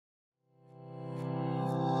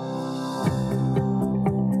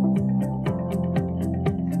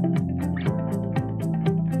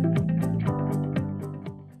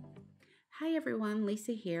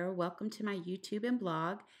Lisa here. Welcome to my YouTube and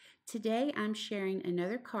blog. Today I'm sharing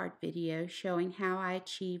another card video showing how I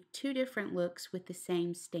achieved two different looks with the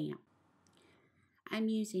same stamp. I'm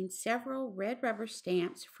using several red rubber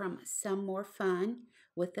stamps from Some More Fun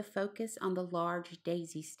with the focus on the large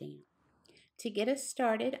daisy stamp. To get us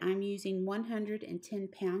started, I'm using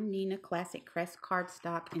 110-pound Neenah Classic Crest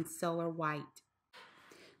cardstock in Solar White.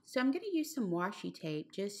 So I'm going to use some washi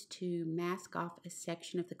tape just to mask off a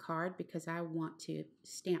section of the card because I want to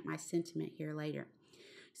stamp my sentiment here later.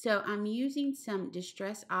 So I'm using some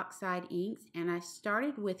Distress Oxide inks, and I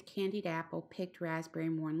started with Candied Apple Picked Raspberry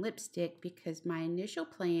Worn Lipstick because my initial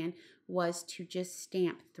plan was to just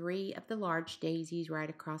stamp 3 of the large daisies right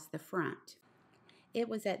across the front. It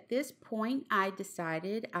was at this point I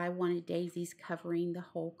decided I wanted daisies covering the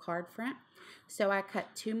whole card front. So I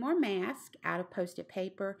cut 2 more masks out of Post-it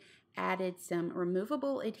paper, added some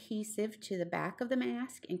removable adhesive to the back of the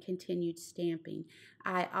mask, and continued stamping.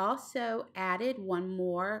 I also added 1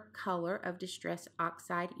 more color of Distress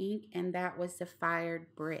Oxide ink, and that was the Fired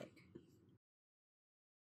Brick.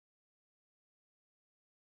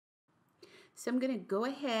 So I'm going to go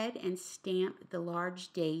ahead and stamp the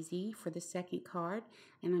large daisy for the second card,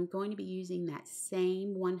 and I'm going to be using that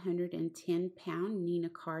same 110-pound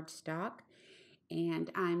Neenah cardstock,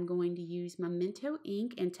 and I'm going to use Memento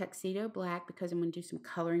ink and Tuxedo black because I'm going to do some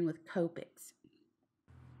coloring with Copics.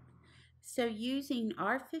 So using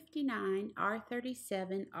R59,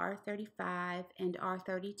 R37, R35, and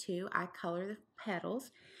R32, I color the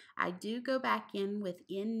petals. I do go back in with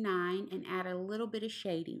N9 and add a little bit of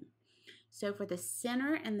shading. So for the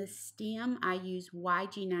center and the stem, I use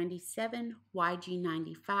YG97,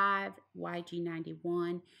 YG95,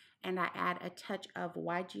 YG91, and I add a touch of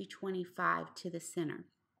YG25 to the center.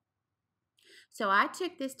 So I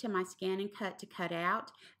took this to my scan and cut to cut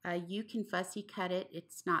out. You can fussy cut it.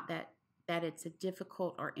 It's not that it's a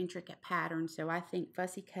difficult or intricate pattern, so I think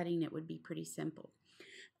fussy cutting it would be pretty simple.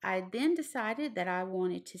 I then decided that I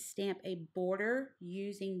wanted to stamp a border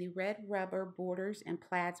using the red rubber borders and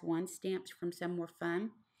Plaids 1 stamps from Some More Fun,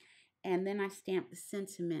 and then I stamped the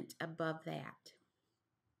sentiment above that.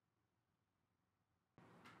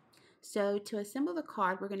 So to assemble the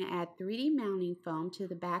card, we're going to add 3D mounting foam to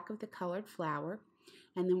the back of the colored flower,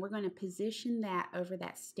 and then we're going to position that over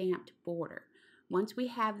that stamped border. Once we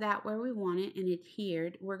have that where we want it and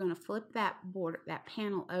adhered, we're going to flip that border, that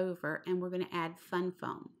panel over, and we're going to add fun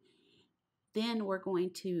foam. Then we're going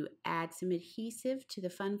to add some adhesive to the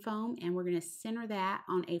fun foam, and we're going to center that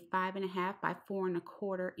on a 5.5 by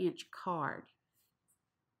 4.25 inch card.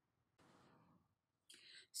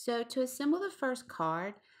 So to assemble the first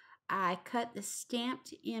card, I cut the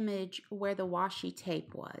stamped image where the washi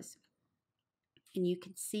tape was. And you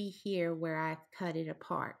can see here where I've cut it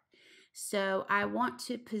apart. So I want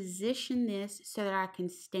to position this so that I can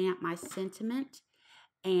stamp my sentiment,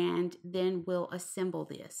 and then we'll assemble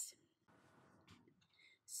this.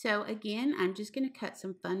 So again, I'm just going to cut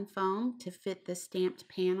some fun foam to fit the stamped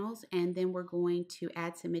panels, and then we're going to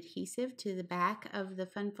add some adhesive to the back of the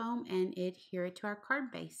fun foam and adhere it to our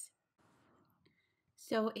card base.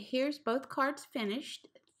 So here's both cards finished.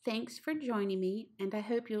 Thanks for joining me, and I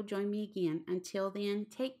hope you'll join me again. Until then,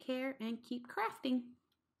 take care and keep crafting.